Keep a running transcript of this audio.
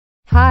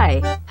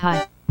Hi.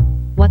 Hi.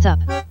 What's up?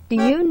 Do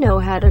you know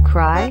how to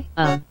cry?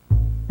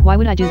 Why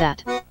would I do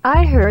that?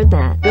 I heard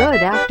that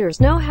good actors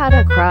know how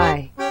to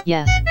cry.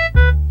 Yes.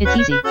 It's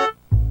easy.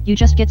 You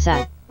just get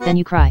sad, then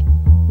you cry.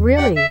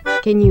 Really?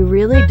 Can you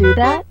really do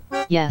that?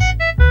 Yes.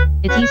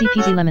 It's easy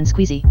peasy lemon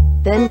squeezy.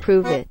 Then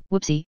prove it.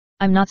 Whoopsie,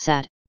 I'm not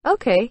sad.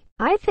 Okay,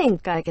 I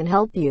think I can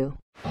help you.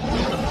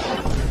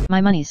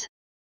 My monies.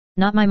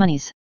 Not my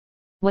monies.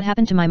 What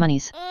happened to my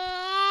monies?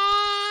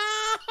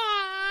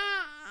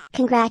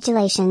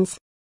 Congratulations.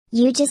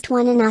 You just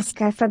won an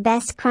Oscar for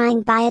Best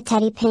Crying by a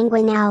Teddy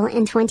Penguin Owl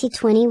in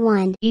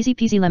 2021. Easy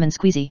peasy lemon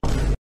squeezy.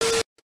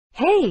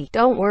 Hey,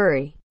 don't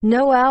worry.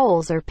 No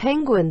owls or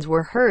penguins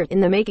were hurt in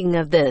the making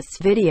of this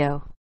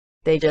video.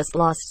 They just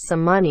lost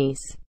some monies.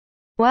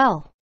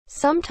 Well,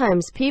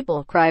 sometimes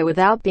people cry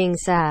without being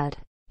sad.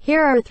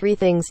 Here are 3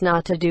 things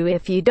not to do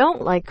if you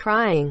don't like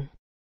crying.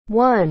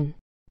 1.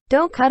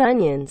 Don't cut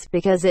onions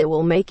because it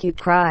will make you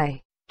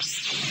cry.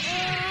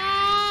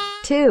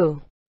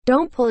 2.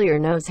 Don't pull your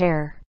nose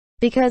hair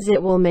because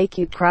it will make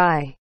you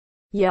cry.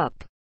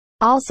 Yup.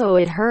 Also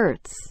it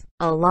hurts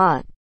a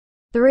lot.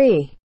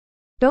 3.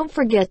 Don't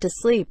forget to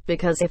sleep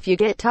because if you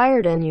get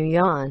tired and you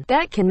yawn,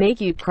 that can make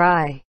you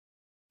cry.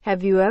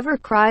 Have you ever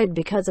cried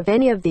because of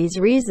any of these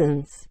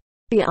reasons?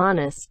 Be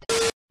honest.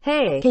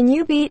 Hey, can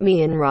you beat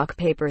me in rock,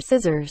 paper,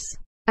 scissors?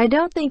 I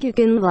don't think you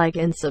can like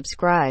and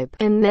subscribe,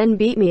 and then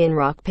beat me in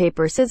rock,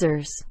 paper,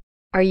 scissors.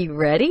 Are you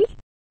ready?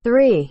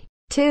 3,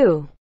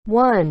 2,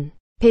 1,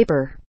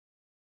 paper.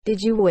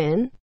 Did you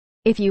win?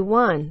 If you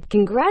won,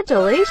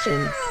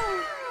 congratulations!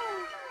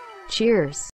 Cheers.